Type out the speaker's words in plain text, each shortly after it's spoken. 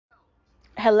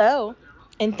Hello,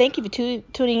 and thank you for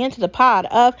tuning into the pod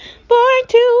of Born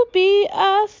to Be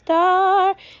a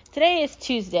Star. Today is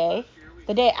Tuesday,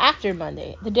 the day after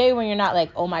Monday, the day when you're not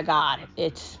like, oh my God,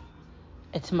 it's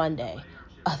Monday,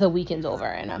 the weekend's over,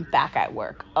 and I'm back at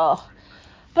work. Oh,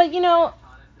 but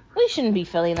we shouldn't be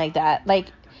feeling like that. Like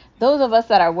those of us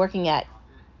that are working at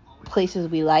places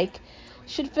we like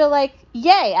should feel like,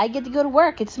 yay, I get to go to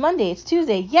work. It's Monday, it's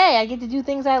Tuesday. Yay, I get to do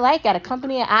things I like at a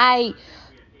company I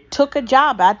took a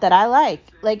job at that I like.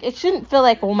 Like, it shouldn't feel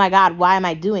like, oh my God, why am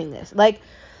I doing this? Like,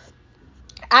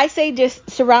 I say just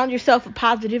surround yourself with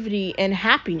positivity and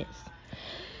happiness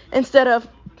instead of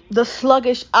the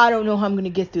sluggish, I don't know how I'm going to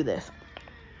get through this.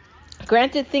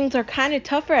 Granted, things are kind of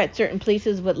tougher at certain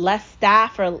places with less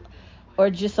staff or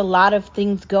just a lot of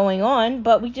things going on,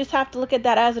 but we just have to look at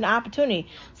that as an opportunity.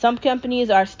 Some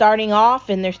companies are starting off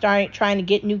and they're trying to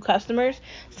get new customers.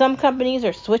 Some companies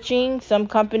are switching. Some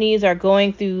companies are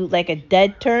going through like a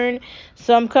dead turn.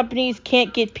 Some companies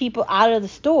can't get people out of the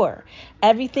store.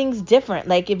 Everything's different.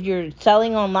 Like if you're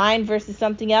selling online versus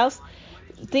something else,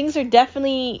 things are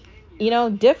definitely,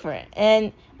 different.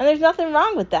 And there's nothing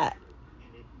wrong with that.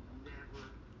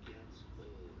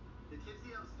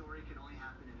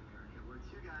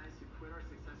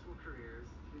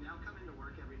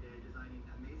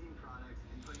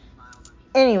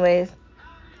 Anyways,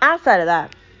 outside of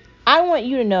that, I want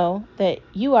you to know that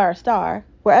you are a star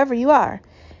wherever you are.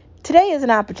 Today is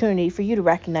an opportunity for you to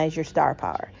recognize your star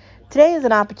power. Today is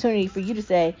an opportunity for you to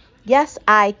say, yes,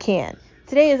 I can.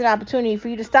 Today is an opportunity for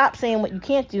you to stop saying what you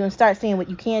can't do and start saying what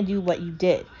you can do, what you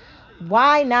did.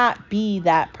 Why not be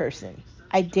that person?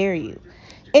 I dare you.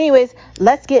 Anyways,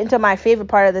 let's get into my favorite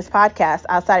part of this podcast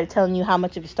outside of telling you how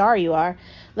much of a star you are.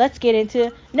 Let's get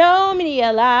into no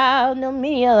media allowed, no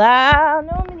media allowed,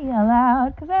 no media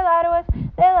allowed, because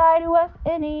they lie to us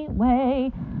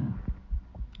anyway.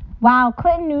 While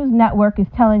Clinton News Network is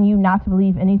telling you not to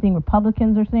believe anything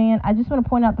Republicans are saying, I just want to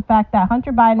point out the fact that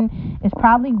Hunter Biden is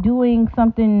probably doing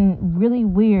something really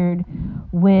weird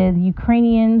with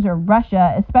Ukrainians or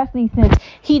Russia, especially since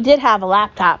he did have a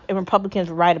laptop and Republicans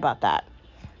were right about that.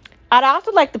 I'd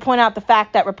also like to point out the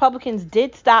fact that Republicans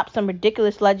did stop some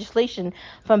ridiculous legislation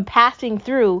from passing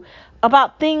through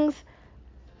about things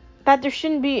that there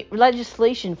shouldn't be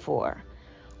legislation for.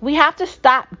 We have to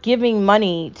stop giving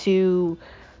money to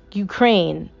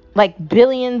Ukraine, like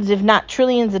billions, if not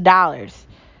trillions of dollars.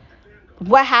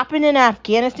 What happened in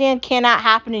Afghanistan cannot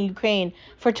happen in Ukraine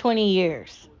for 20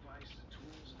 years.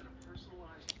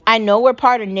 I know we're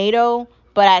part of NATO,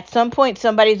 but at some point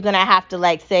somebody's going to have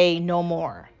to say no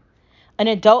more. An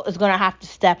adult is going to have to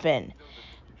step in.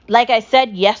 Like I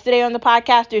said yesterday on the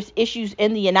podcast, there's issues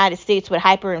in the United States with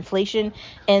hyperinflation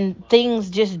and things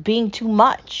just being too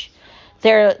much.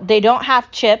 They don't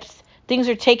have chips. Things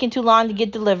are taking too long to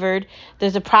get delivered.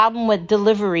 There's a problem with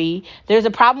delivery. There's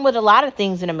a problem with a lot of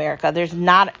things in America.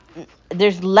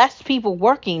 There's less people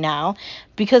working now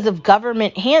because of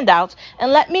government handouts.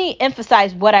 And let me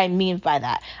emphasize what I mean by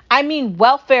that. I mean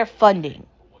welfare funding.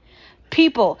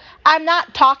 People, I'm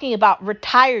not talking about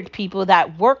retired people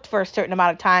that worked for a certain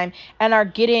amount of time and are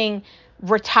getting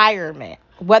retirement,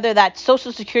 whether that's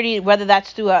Social Security, whether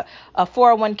that's through a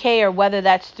 401k, or whether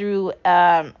that's through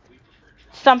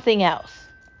something else.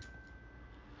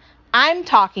 I'm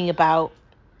talking about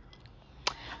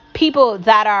people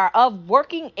that are of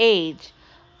working age,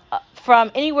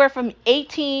 from anywhere from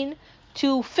 18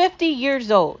 to 50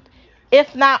 years old,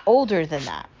 if not older than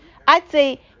that. I'd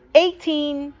say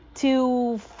 18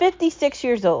 to 56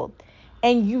 years old,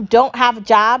 and you don't have a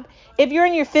job. If you're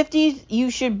in your 50s,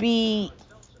 you should be,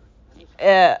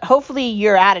 hopefully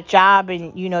you're at a job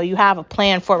and you have a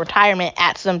plan for retirement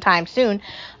at some time soon.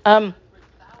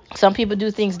 Some people do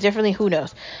things differently, who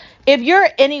knows. If you're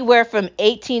anywhere from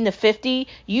 18 to 50,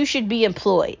 you should be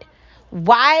employed.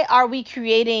 Why are we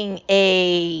creating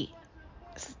a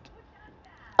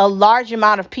large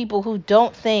amount of people who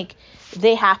don't think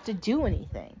they have to do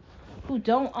anything, who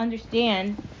don't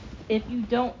understand if you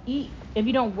don't eat, if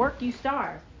you don't work, you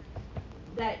starve,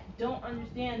 that don't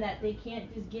understand that they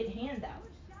can't just get handouts?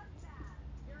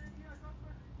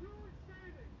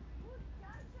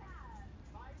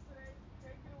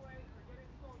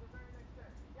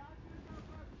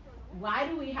 Why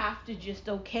do we have to just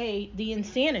okay the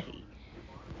insanity?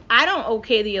 I don't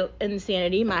okay the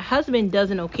insanity. My husband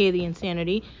doesn't okay the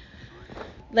insanity.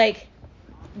 Like,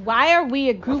 why are we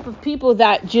a group of people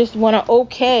that just want to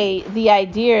okay the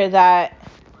idea that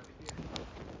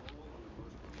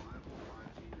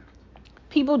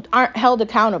people aren't held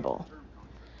accountable?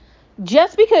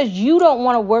 Just because you don't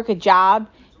want to work a job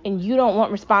and you don't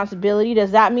want responsibility,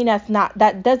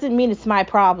 that doesn't mean it's my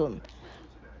problem.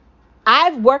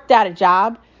 I've worked at a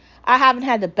job. I haven't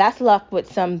had the best luck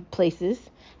with some places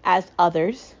as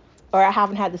others, or I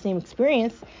haven't had the same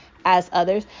experience as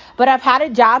others, but I've had a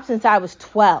job since I was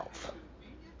 12.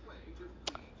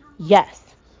 Yes.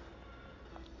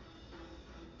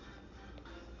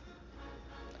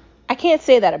 I can't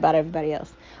say that about everybody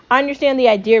else. I understand the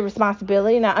idea of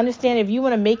responsibility, and I understand if you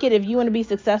want to make it, if you want to be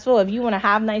successful, if you want to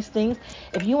have nice things,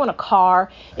 if you want a car,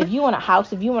 if you want a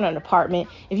house, if you want an apartment,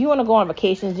 if you want to go on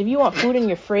vacations, if you want food in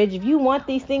your fridge, if you want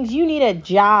these things, you need a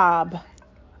job.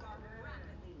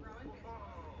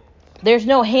 There's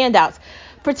no handouts.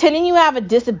 Pretending you have a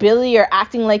disability or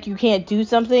acting like you can't do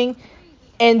something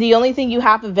and the only thing you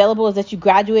have available is that you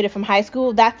graduated from high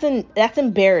school, that's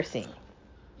embarrassing.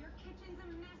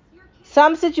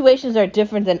 Some situations are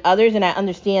different than others, and I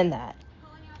understand that.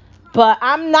 But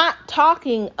I'm not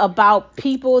talking about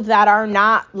people that are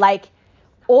not like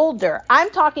older. I'm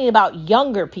talking about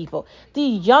younger people.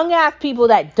 These young ass people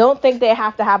that don't think they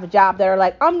have to have a job, that are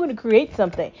like, I'm going to create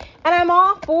something. And I'm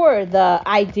all for the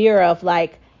idea of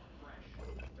like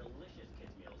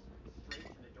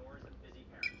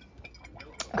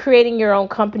creating your own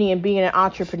company and being an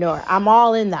entrepreneur. I'm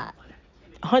all in that.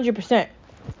 100%.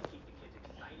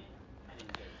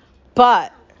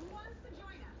 But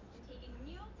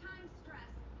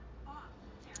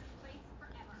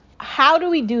how do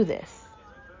we do this?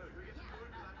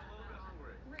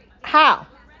 How?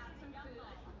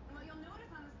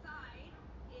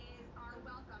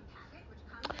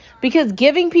 Because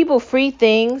giving people free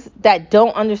things that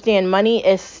don't understand money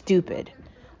is stupid.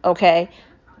 Okay?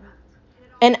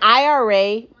 An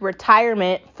IRA,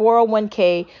 retirement,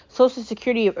 401k, Social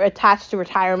Security attached to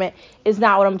retirement is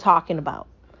not what I'm talking about.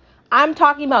 I'm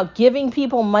talking about giving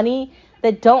people money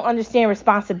that don't understand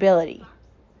responsibility.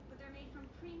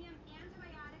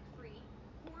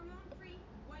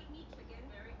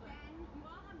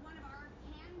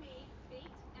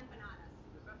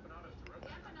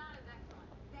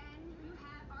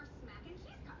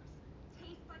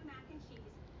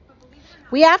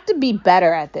 We have to be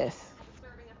better at this.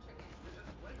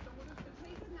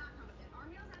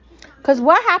 Because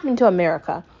what happened to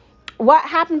America? What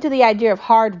happened to the idea of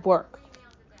hard work?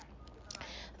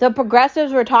 The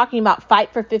progressives were talking about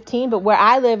fight for 15, but where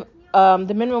I live,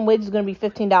 the minimum wage is going to be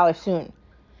 $15 soon.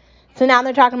 So now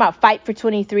they're talking about fight for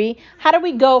 23. How do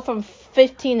we go from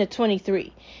 15 to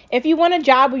 23? If you want a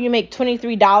job where you make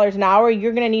 $23 an hour,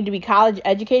 you're going to need to be college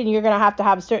educated, and you're going to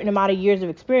have a certain amount of years of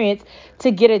experience to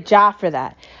get a job for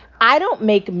that. I don't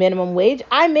make minimum wage.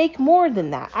 I make more than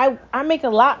that. I make a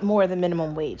lot more than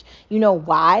minimum wage. You know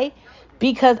why?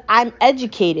 Because I'm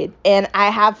educated and I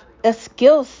have a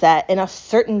skill set in a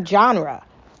certain genre.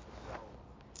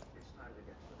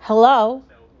 Hello?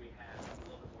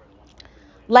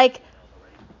 Like,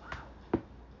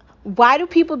 why do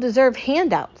people deserve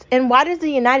handouts? And why does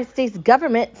the United States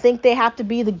government think they have to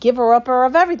be the giver-upper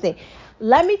of everything?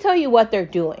 Let me tell you what they're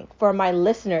doing for my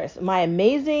listeners, my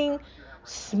amazing,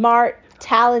 smart,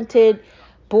 talented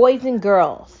boys and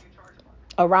girls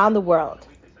around the world.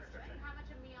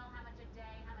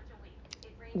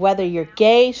 Whether you're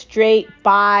gay, straight,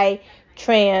 bi,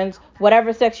 trans,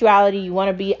 whatever sexuality you want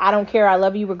to be, I don't care. I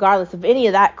love you regardless of any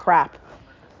of that crap.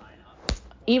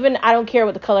 Even I don't care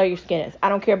what the color of your skin is. I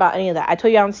don't care about any of that. I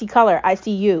told you I don't see color. I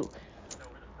see you.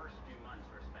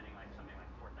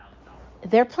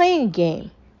 They're playing a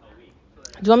game.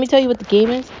 Do you want me to tell you what the game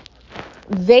is?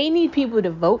 They need people to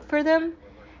vote for them.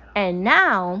 And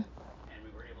now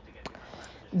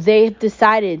they've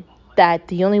decided that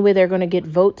the only way they're going to get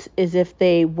votes is if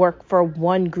they work for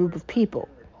one group of people.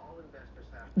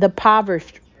 The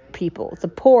impoverished people, the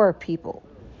poor people.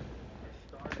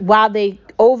 While they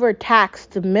overtax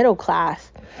the middle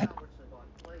class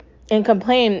and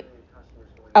complain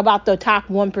about the top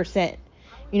 1%.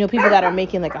 You know, people that are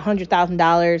making like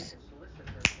 $100,000.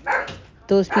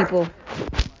 Those people.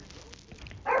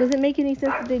 Does it make any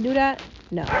sense that they do that?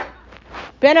 No.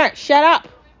 Benner, shut up.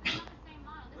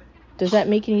 Does that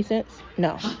make any sense?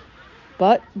 No.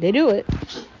 But they do it.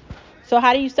 So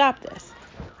how do you stop this?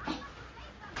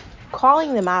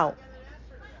 Calling them out.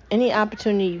 Any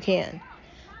opportunity you can.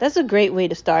 That's a great way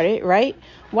to start it, right?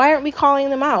 Why aren't we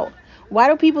calling them out? Why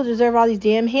do people deserve all these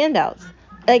damn handouts?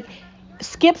 Like,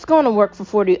 Skip's going to work for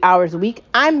 40 hours a week.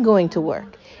 I'm going to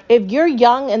work. If you're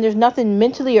young and there's nothing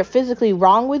mentally or physically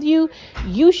wrong with you,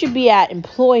 you should be at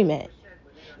employment.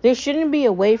 There shouldn't be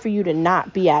a way for you to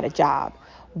not be at a job.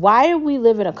 Why do we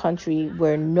live in a country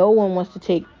where no one wants to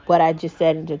take what I just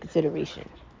said into consideration?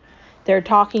 They're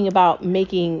talking about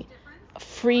making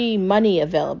free money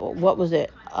available. What was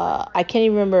it? I can't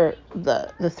even remember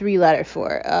the three letters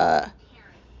for it.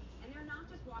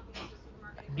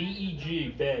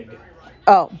 BEG, beg.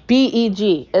 Oh,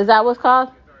 BEG. Is that what's called?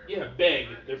 Yeah, beg.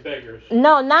 They're beggars.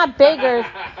 No, not beggars.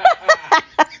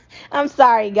 I'm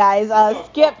sorry, guys. Who the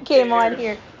Skip fuck came on cares?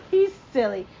 here. He's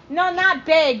silly. No, not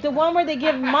beg. The one where they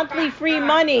give monthly free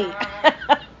money.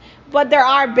 But there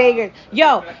are beggars.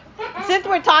 Yo, since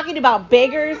we're talking about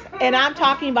beggars and I'm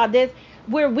talking about this,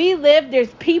 where we live,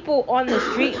 there's people on the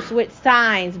streets with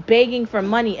signs begging for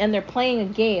money and they're playing a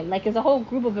game. Like, it's a whole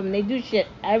group of them and they do shit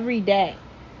every day.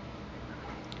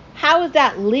 How is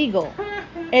that legal?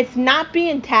 It's not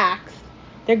being taxed.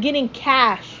 They're getting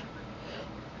cash.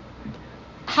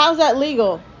 How's that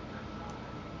legal?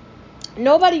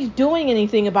 Nobody's doing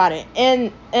anything about it.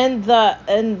 And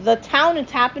the town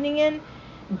it's happening in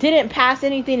didn't pass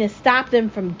anything to stop them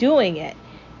from doing it.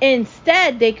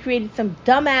 Instead, they created some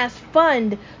dumbass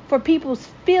fund for people's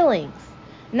feelings.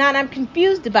 Now, I'm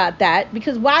confused about that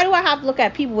because why do I have to look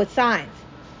at people with signs?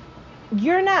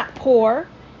 You're not poor.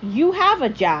 You have a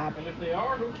job. And if they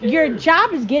are, who cares? Your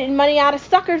job is getting money out of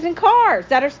suckers and cars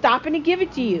that are stopping to give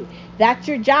it to you. That's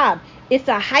your job. It's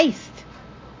a heist.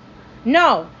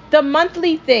 No, the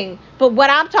monthly thing. But what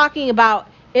I'm talking about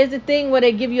is the thing where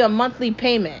they give you a monthly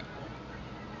payment.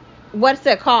 What's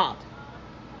it called?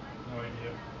 No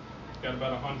idea. Got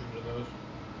about 100 of those.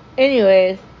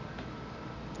 Anyways,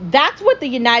 that's what the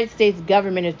United States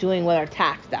government is doing with our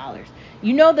tax dollars.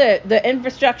 You know the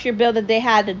infrastructure bill that they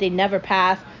had that they never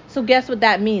passed? So guess what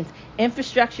that means?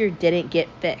 Infrastructure didn't get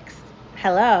fixed.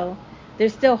 Hello?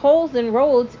 There's still holes in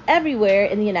roads everywhere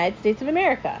in the United States of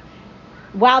America.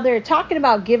 While they're talking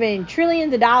about giving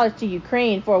trillions of dollars to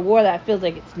Ukraine for a war that feels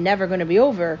like it's never going to be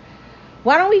over,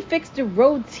 why don't we fix the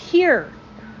roads here?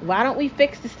 Why don't we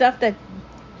fix the stuff that's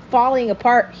falling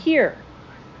apart here?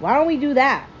 Why don't we do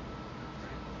that?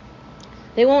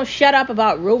 They won't shut up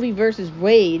about Roe v. versus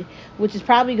Wade, which is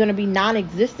probably going to be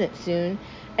non-existent soon.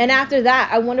 And after that,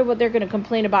 I wonder what they're going to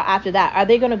complain about after that. Are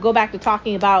they going to go back to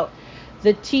talking about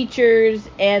the teachers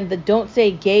and the Don't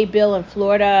Say Gay bill in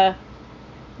Florida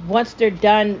once they're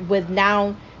done with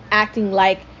now acting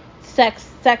like sex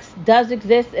does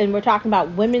exist and we're talking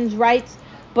about women's rights?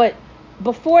 But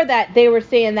before that, they were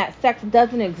saying that sex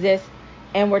doesn't exist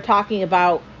and we're talking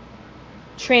about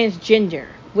transgender,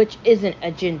 which isn't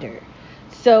a gender.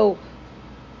 So,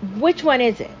 which one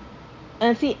is it?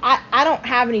 And see, I don't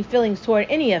have any feelings toward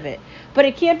any of it. But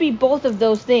it can't be both of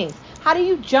those things. How do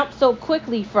you jump so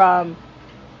quickly from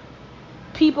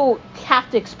people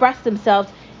have to express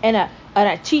themselves and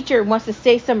a teacher wants to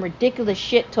say some ridiculous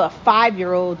shit to a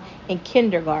 5-year-old in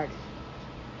kindergarten?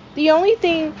 The only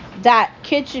thing that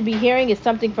kids should be hearing is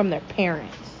something from their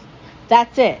parents.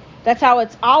 That's it. That's how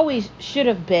it's always should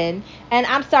have been. And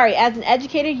I'm sorry, as an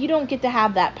educator, you don't get to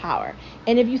have that power.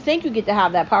 And if you think you get to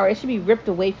have that power, it should be ripped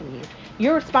away from you.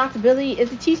 Your responsibility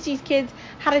is to teach these kids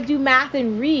how to do math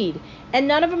and read. And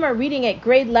none of them are reading at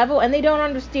grade level and they don't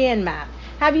understand math.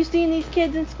 Have you seen these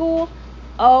kids in school?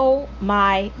 Oh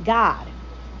my God.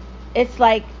 It's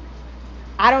like,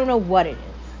 I don't know what it is.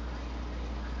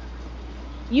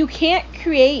 You can't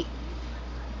create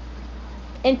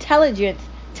intelligence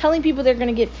telling people they're going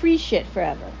to get free shit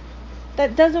forever.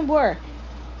 That doesn't work.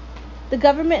 The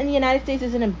government in the United States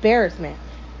is an embarrassment.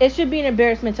 It should be an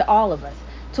embarrassment to all of us.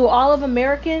 To all of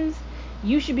Americans,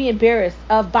 you should be embarrassed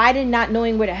of Biden not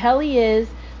knowing where the hell he is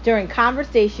during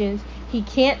conversations. He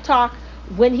can't talk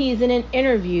when he's in an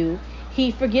interview.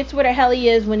 He forgets where the hell he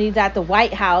is when he's at the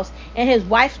White House and his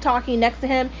wife's talking next to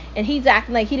him and he's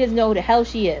acting like he doesn't know who the hell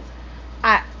she is.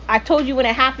 I told you when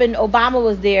it happened, Obama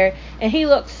was there and he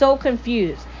looked so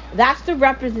confused. That's the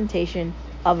representation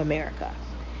of America.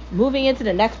 Moving into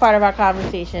the next part of our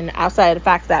conversation, outside of the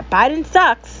fact that Biden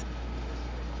sucks,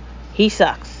 he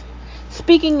sucks.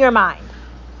 Speaking your mind.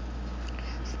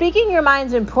 Speaking your mind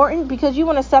is important because you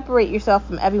want to separate yourself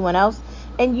from everyone else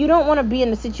and you don't want to be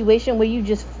in a situation where you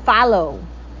just follow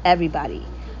everybody.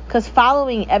 Because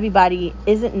following everybody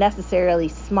isn't necessarily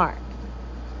smart.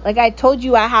 Like I told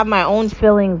you, I have my own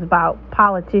feelings about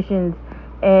politicians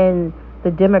and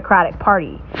the Democratic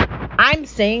Party. I'm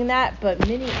saying that, but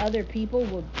many other people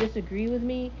will disagree with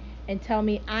me and tell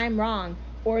me I'm wrong.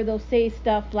 Or they'll say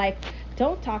stuff like,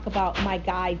 don't talk about my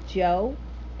guy Joe.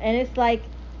 And it's like,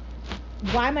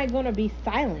 why am I going to be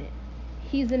silent?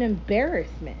 He's an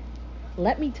embarrassment.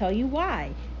 Let me tell you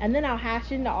why. And then I'll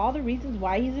hash into all the reasons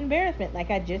why he's an embarrassment, like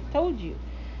I just told you.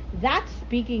 That's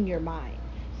speaking your mind.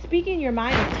 Speaking your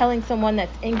mind is telling someone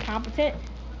that's incompetent,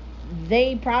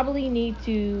 they probably need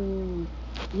to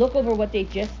look over what they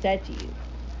just said to you.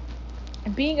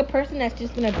 Being a person that's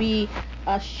just going to be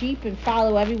a sheep and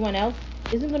follow everyone else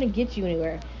isn't going to get you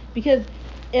anywhere. Because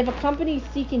if a company's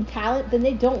seeking talent, then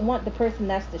they don't want the person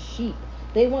that's the sheep.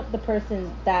 They want the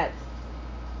person that's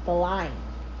the line.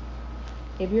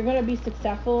 If you're going to be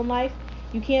successful in life,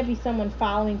 you can't be someone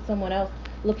following someone else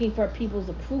looking for people's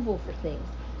approval for things.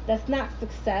 That's not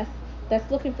success. That's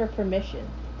looking for permission.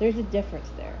 There's a difference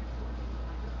there.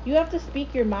 You have to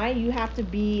speak your mind. You have to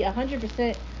be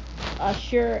 100%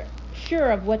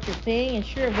 sure of what you're saying and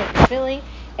sure of what you're feeling.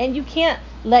 And you can't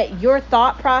let your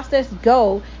thought process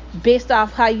go based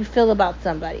off how you feel about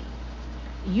somebody.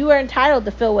 You are entitled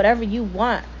to feel whatever you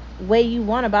want, way you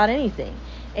want about anything.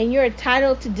 And you're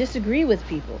entitled to disagree with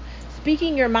people.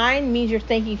 Speaking your mind means you're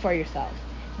thinking for yourself.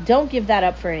 Don't give that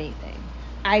up for anything.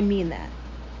 I mean that.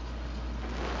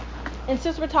 And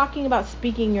since we're talking about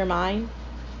speaking your mind,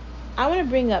 I want to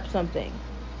bring up something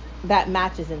that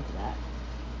matches into that.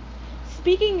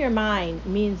 Speaking your mind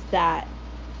means that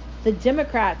the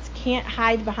Democrats can't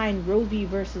hide behind Roe v.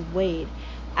 versus Wade,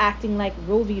 acting like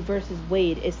Roe v. versus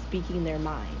Wade is speaking their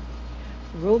mind.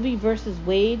 Roe v. versus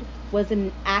Wade was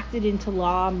enacted into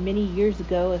law many years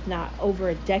ago, if not over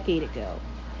a decade ago.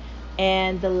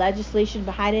 And the legislation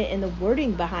behind it and the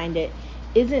wording behind it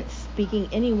isn't speaking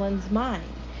anyone's mind.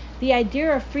 The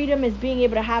idea of freedom is being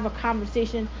able to have a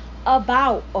conversation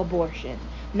about abortion,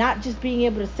 not just being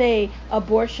able to say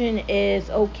abortion is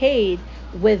okayed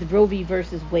with Roe v.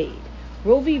 versus Wade.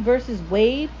 Roe v. versus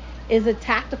Wade is a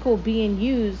tactical being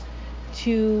used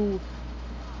to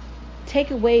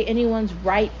take away anyone's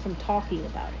right from talking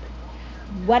about it.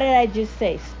 What did I just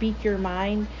say? Speak your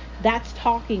mind. That's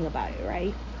talking about it,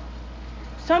 right?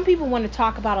 Some people want to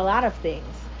talk about a lot of things.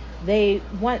 They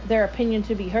want their opinion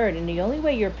to be heard, and the only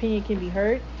way your opinion can be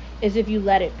heard is if you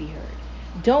let it be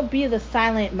heard. Don't be the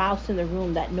silent mouse in the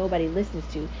room that nobody listens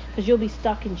to, because you'll be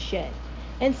stuck in shit.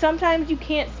 And sometimes you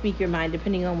can't speak your mind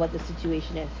depending on what the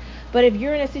situation is. But if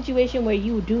you're in a situation where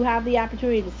you do have the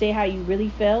opportunity to say how you really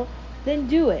feel, then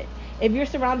do it. If you're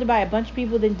surrounded by a bunch of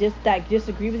people that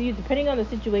disagree with you, depending on the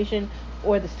situation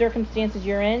or the circumstances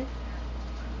you're in,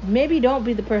 maybe don't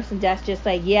be the person that's just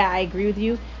like, yeah, I agree with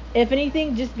you. If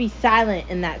anything, just be silent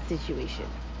in that situation.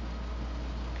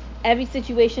 Every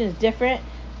situation is different,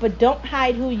 but don't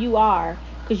hide who you are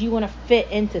because you want to fit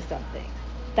into something.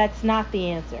 That's not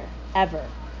the answer, ever.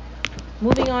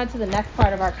 Moving on to the next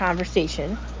part of our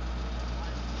conversation.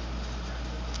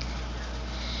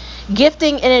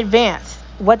 Gifting in advance.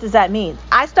 What does that mean?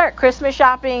 I start Christmas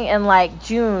shopping in like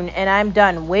June and I'm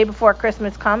done way before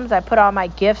Christmas comes. I put all my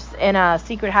gifts in a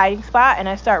secret hiding spot and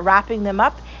I start wrapping them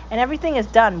up, and everything is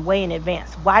done way in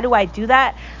advance. Why do I do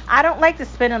that? I don't like to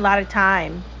spend a lot of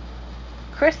time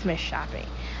Christmas shopping.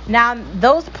 Now,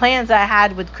 those plans I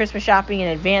had with Christmas shopping in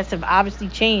advance have obviously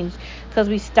changed because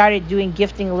we started doing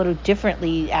gifting a little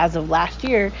differently as of last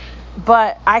year.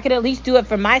 But I could at least do it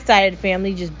for my side of the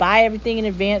family. Just buy everything in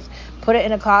advance, put it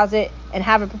in a closet, and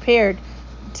have it prepared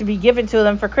to be given to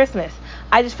them for Christmas.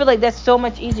 I just feel like that's so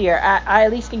much easier. I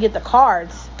at least can get the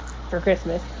cards for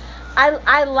Christmas.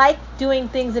 I like doing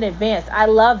things in advance. I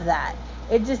love that.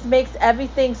 It just makes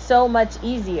everything so much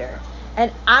easier.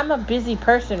 And I'm a busy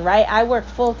person, right? I work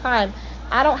full time.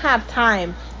 I don't have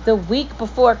time the week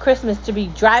before Christmas to be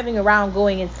driving around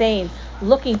going insane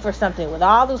looking for something with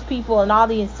all those people and all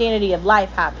the insanity of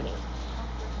life happening.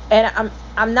 And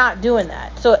I'm not doing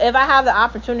that. So if I have the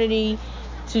opportunity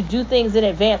to do things in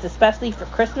advance, especially for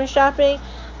Christmas shopping,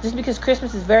 just because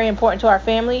Christmas is very important to our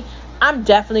family, I'm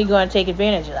definitely going to take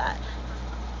advantage of that.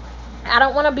 I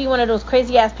don't want to be one of those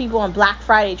crazy ass people on Black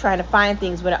Friday trying to find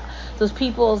things with those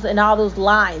peoples and all those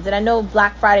lines. And I know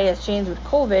Black Friday has changed with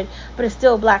COVID, but it's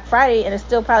still Black Friday and it's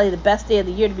still probably the best day of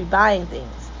the year to be buying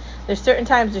things. There's certain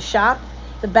times to shop.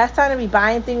 The best time to be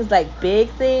buying things like big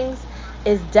things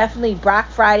is definitely Black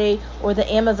Friday or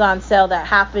the Amazon sale that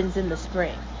happens in the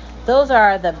spring. Those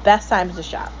are the best times to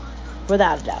shop,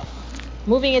 without a doubt.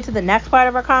 Moving into the next part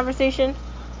of our conversation.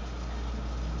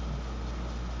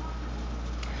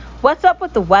 What's up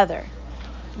with the weather?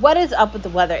 What is up with the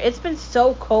weather? It's been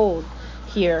so cold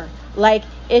here. Like,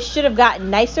 it should have gotten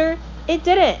nicer. It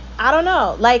didn't. I don't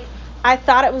know. Like, I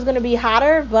thought it was going to be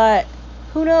hotter, but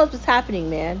who knows what's happening,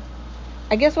 man.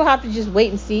 I guess we'll have to just wait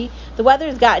and see. The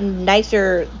weather's gotten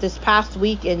nicer this past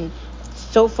week and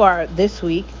so far this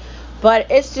week, but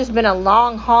it's just been a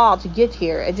long haul to get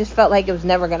here. It just felt like it was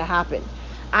never going to happen.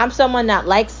 I'm someone that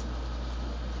likes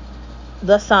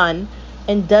the sun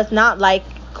and does not like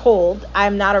cold.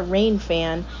 I'm not a rain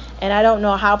fan, and I don't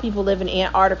know how people live in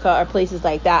Antarctica or places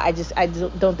like that. I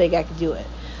don't think I could do it.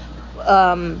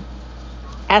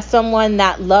 As someone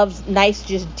that loves nice,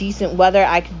 just decent weather,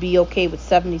 I could be okay with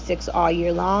 76 all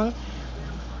year long.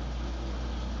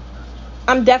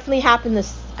 I'm definitely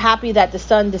happy that the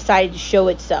sun decided to show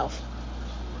itself.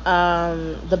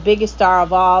 The biggest star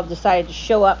of all decided to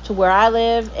show up to where I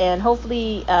live, and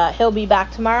hopefully he'll be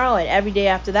back tomorrow and every day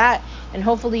after that, and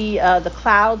hopefully the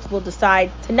clouds will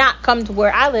decide to not come to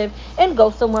where I live and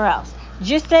go somewhere else.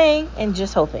 Just saying and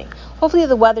just hoping. Hopefully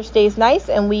the weather stays nice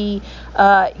and we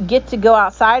get to go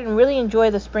outside and really enjoy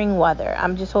the spring weather.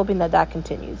 I'm just hoping that that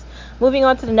continues. Moving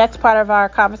on to the next part of our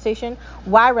conversation,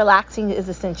 why relaxing is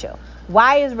essential.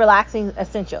 Why is relaxing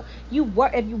essential?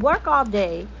 If you work all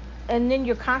day and then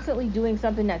you're constantly doing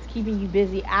something that's keeping you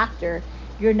busy after,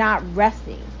 you're not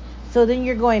resting. So then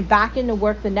you're going back into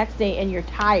work the next day and you're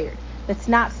tired. That's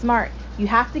not smart. You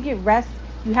have to get rest.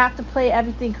 You have to play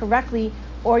everything correctly,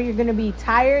 or you're going to be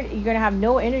tired, you're going to have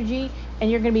no energy, and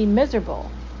you're going to be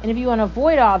miserable. And if you want to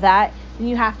avoid all that, then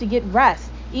you have to get rest.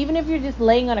 Even if you're just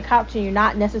laying on a couch and you're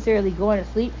not necessarily going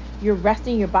to sleep, you're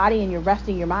resting your body and you're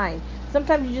resting your mind.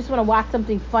 Sometimes you just want to watch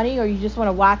something funny, or you just want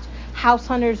to watch House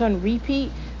Hunters on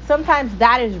repeat. Sometimes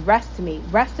that is rest to me.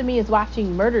 Rest to me is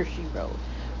watching Murder, She Wrote.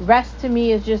 Rest to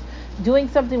me is just doing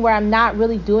something where I'm not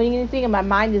really doing anything and my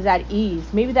mind is at ease.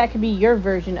 Maybe that could be your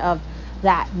version of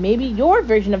that. Maybe your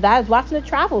version of that is watching the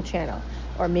Travel Channel.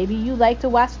 Or maybe you like to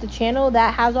watch the channel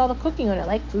that has all the cooking on it,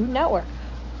 like Food Network.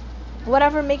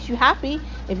 Whatever makes you happy.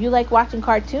 If you like watching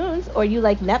cartoons or you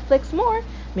like Netflix more,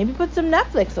 maybe put some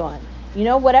Netflix on.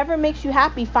 Whatever makes you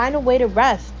happy, find a way to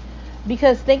rest.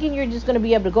 Because thinking you're just going to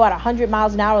be able to go at 100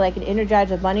 miles an hour like an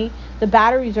Energizer Bunny, the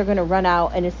batteries are going to run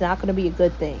out and it's not going to be a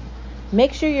good thing.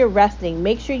 Make sure you're resting.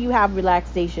 Make sure you have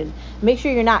relaxation. Make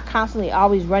sure you're not constantly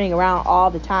always running around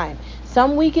all the time.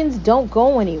 Some weekends don't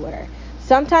go anywhere.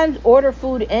 Sometimes order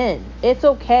food in. It's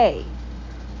okay.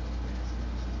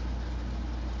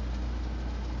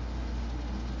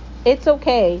 It's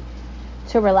okay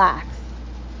to relax.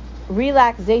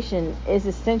 Relaxation is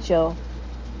essential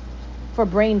for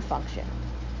brain function.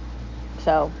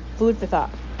 So, food for thought.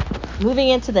 Moving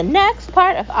into the next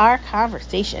part of our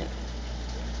conversation.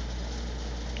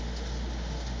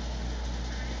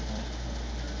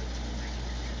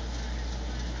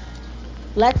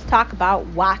 Let's talk about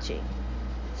watching.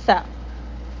 So,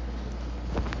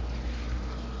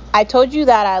 I told you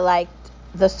that I liked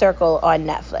The Circle on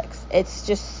Netflix. It's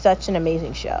just such an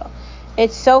amazing show.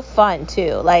 It's so fun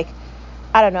too. Like,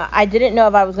 I don't know. I didn't know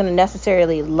if I was going to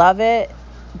necessarily love it,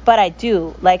 but I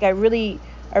do. Like, I really,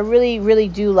 really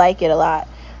do like it a lot.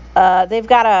 They've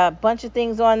got a bunch of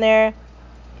things on there.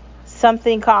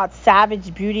 Something called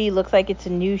Savage Beauty. Looks like it's a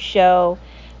new show.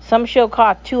 Some show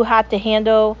called Too Hot to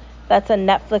Handle. That's a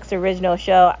Netflix original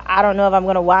show. I don't know if I'm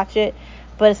going to watch it,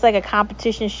 but it's like a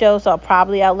competition show, so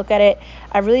I'll look at it.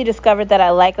 I really discovered that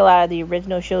I like a lot of the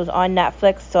original shows on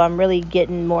Netflix, so I'm really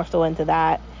getting more so into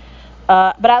that.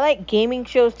 But I like gaming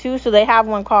shows too, so they have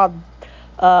one called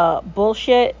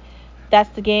Bullshit. That's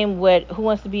the game with Who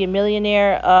Wants to Be a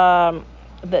Millionaire,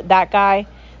 that guy.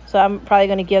 So I'm probably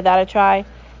going to give that a try.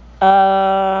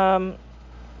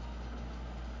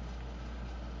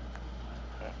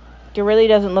 It really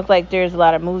doesn't look like there's a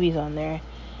lot of movies on there.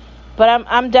 But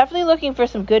I'm definitely looking for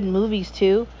some good movies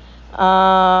too.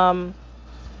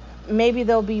 Maybe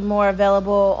they'll be more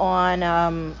available on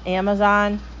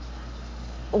Amazon.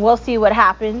 We'll see what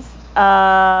happens.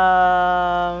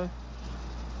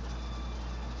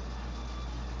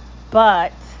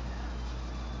 But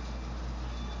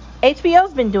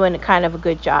HBO's been doing kind of a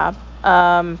good job.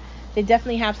 They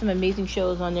definitely have some amazing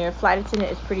shows on there. Flight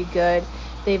Attendant is pretty good.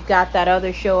 They've got that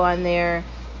other show on there,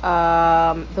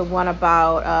 the one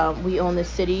about We Own the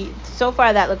City. So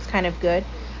far, that looks kind of good.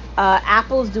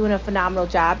 Apple's doing a phenomenal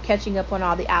job catching up on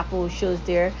all the Apple shows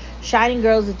there. Shining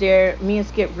Girls is there. Me and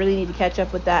Skip really need to catch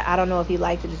up with that. I don't know if he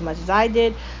liked it as much as I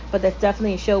did, but that's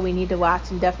definitely a show we need to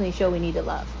watch and definitely a show we need to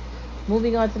love.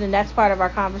 Moving on to the next part of our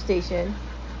conversation.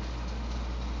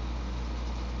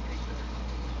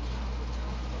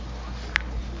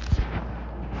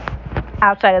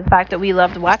 Outside of the fact that we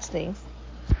love to watch things.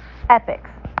 Epics.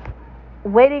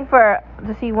 Waiting to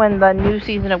see when the new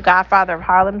season of Godfather of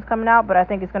Harlem's coming out, but I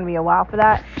think it's going to be a while for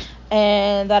that.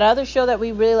 And that other show that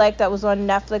we really liked that was on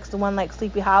Netflix, the one like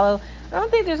Sleepy Hollow, I don't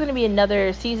think there's going to be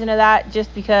another season of that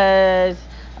just because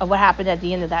of what happened at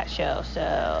the end of that show.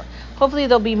 So hopefully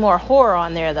there'll be more horror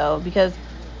on there though, because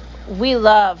we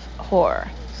love horror.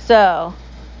 So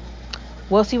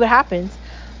we'll see what happens.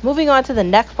 Moving on to the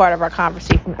next part of our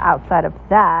conversation outside of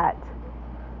that.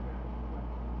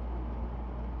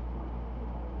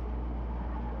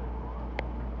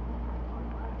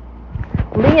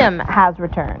 Liam has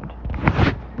returned.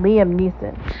 Liam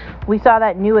Neeson. We saw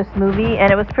that newest movie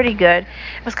and it was pretty good.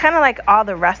 It was kind of like all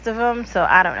the rest of them, so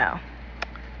I don't know.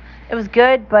 It was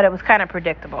good, but it was kind of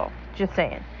predictable. Just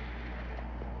saying.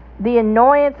 The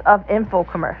annoyance of info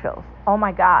commercials. Oh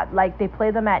my God. Like, they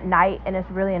play them at night and it's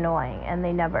really annoying and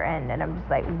they never end. And I'm just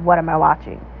like, what am I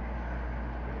watching?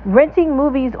 Renting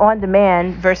movies on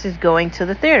demand versus going to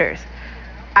the theaters.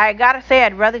 I gotta say,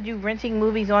 I'd rather do renting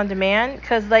movies on demand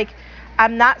because, like,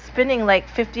 I'm not spending like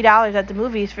 $50 at the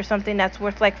movies for something that's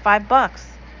worth like $5.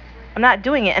 I'm not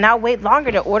doing it, and I'll wait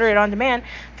longer to order it on demand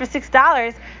for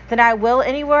 $6 than I will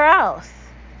anywhere else.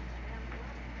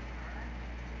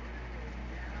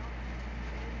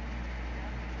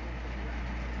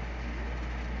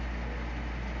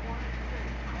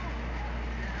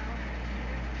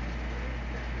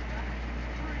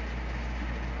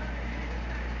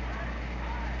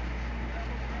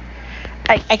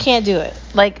 I can't do it.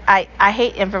 Like, I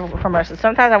hate infomercials.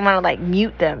 Sometimes I want to like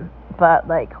mute them, but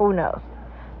like, who knows?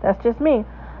 That's just me.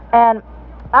 And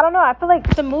I don't know. I feel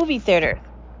like the movie theaters.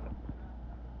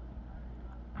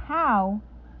 How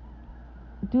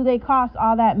do they cost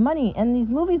all that money? And these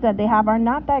movies that they have are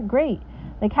not that great.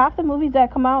 Like, half the movies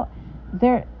that come out,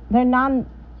 they're non.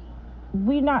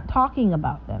 We're not talking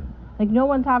about them. Like, no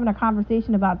one's having a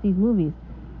conversation about these movies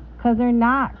because they're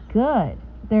not good.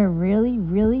 They're really,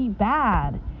 really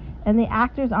bad. And the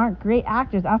actors aren't great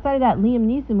actors. Outside of that Liam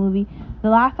Neeson movie, the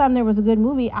last time there was a good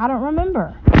movie, I don't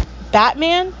remember.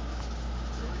 Batman?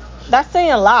 That's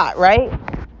saying a lot, right?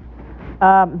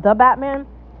 The Batman?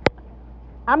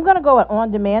 I'm going to go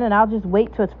on demand, and I'll just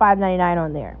wait till it's $5.99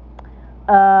 on there.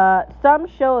 Some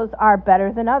shows are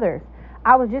better than others.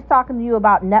 I was just talking to you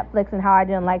about Netflix and how I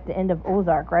didn't like the end of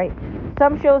Ozark, right?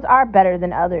 Some shows are better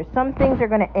than others. Some things are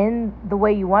going to end the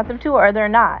way you want them to, or they're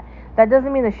not. That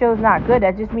doesn't mean the show's not good.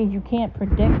 That just means you can't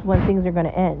predict when things are going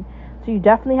to end. So you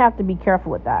definitely have to be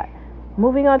careful with that.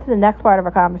 Moving on to the next part of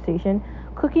our conversation,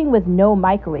 cooking with no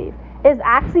microwave is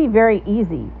actually very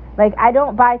easy. Like, I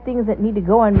don't buy things that need to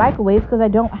go in microwaves because I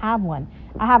don't have one.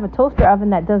 I have a toaster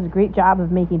oven that does a great job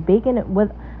of making bacon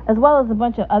with, as well as a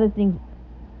bunch of other things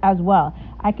as well.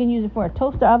 I can use it for a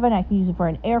toaster oven. I can use it for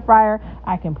an air fryer.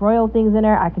 I can broil things in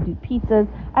there. I can do pizzas.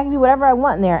 I can do whatever I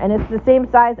want in there. And it's the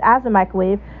same size as a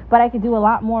microwave, but I can do a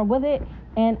lot more with it.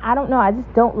 And I don't know. I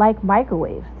just don't like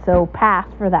microwaves. So pass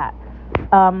for that.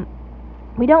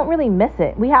 We don't really miss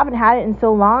it. We haven't had it in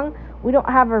so long. We don't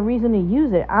have a reason to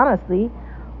use it, honestly.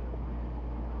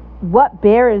 What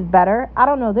beer is better? I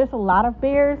don't know. There's a lot of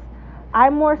beers.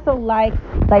 I'm more so like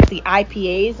the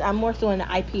IPAs. I'm more so into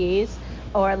IPAs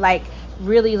or like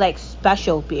really like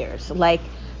special beers. Like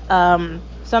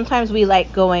sometimes we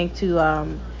like going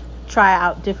to try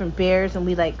out different beers, and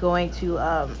we like going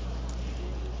to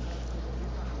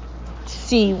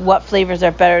see what flavors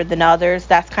are better than others.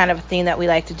 That's kind of a thing that we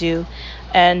like to do.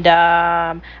 And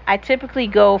I typically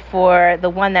go for the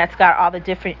one that's got all the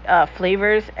different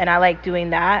flavors, and I like doing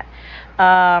that.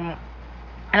 I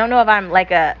don't know if I'm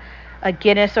like a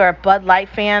Guinness or a Bud Light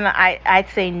fan. I'd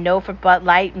say no for Bud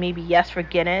Light, maybe yes for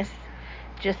Guinness,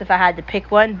 just if I had to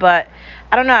pick one. But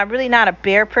I don't know. I'm really not a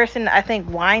beer person. I think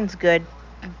wine's good.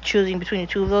 Choosing between the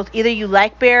two of those, either you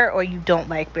like beer or you don't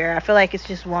like beer. I feel like it's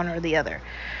just one or the other.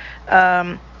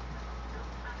 Um,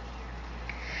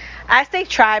 I say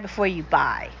try before you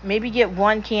buy. Maybe get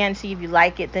one can, see if you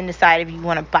like it, then decide if you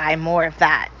want to buy more of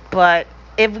that. But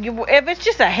if it's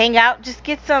just a hangout, just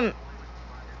get some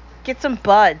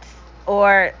buds,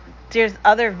 or there's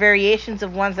other variations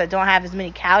of ones that don't have as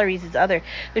many calories as other.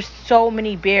 There's so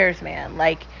many beers, man.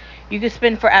 Like, you could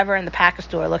spend forever in the package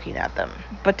store looking at them,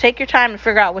 but take your time and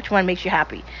figure out which one makes you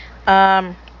happy.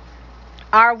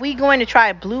 Are we going to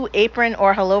try Blue Apron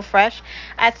or HelloFresh?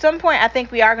 At some point, I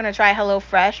think we are going to try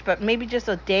HelloFresh, but maybe just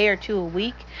a day or two a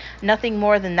week. Nothing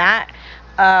more than that.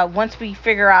 Once we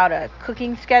figure out a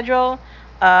cooking schedule,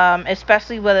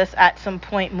 especially with us at some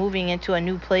point moving into a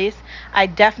new place, I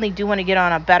definitely do want to get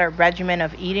on a better regimen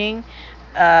of eating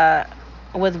uh,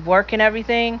 with work and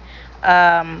everything.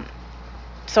 Um,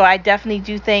 so I definitely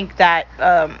do think that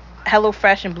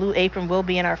HelloFresh and Blue Apron will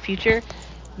be in our future.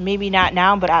 Maybe not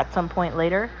now, but at some point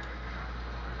later.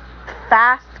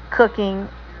 Fast cooking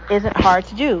isn't hard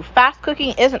to do. Fast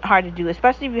cooking isn't hard to do,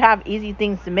 especially if you have easy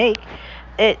things to make.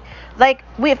 It like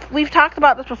we've talked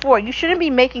about this before. You shouldn't be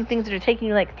making things that are taking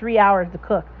you like 3 hours to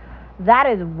cook. That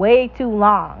is way too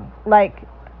long. Like,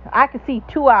 I could see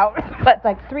 2 hours, but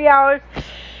like 3 hours.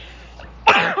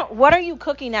 What are you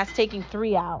cooking that's taking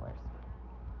 3 hours?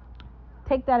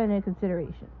 Take that into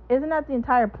consideration. Isn't that the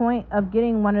entire point of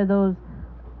getting one of those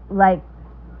like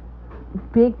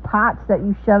big pots that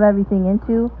you shove everything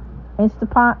into,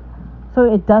 Instapot,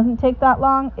 so it doesn't take that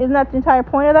long? Isn't that the entire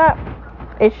point of that?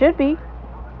 It should be.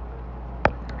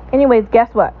 Anyways,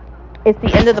 guess what? It's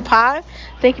the end of the pod.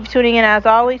 Thank you for tuning in, as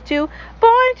always, to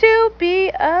Born to Be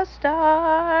a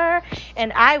Star.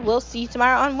 And I will see you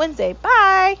tomorrow on Wednesday.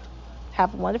 Bye.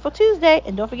 Have a wonderful Tuesday,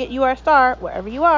 and don't forget you are a star wherever you are.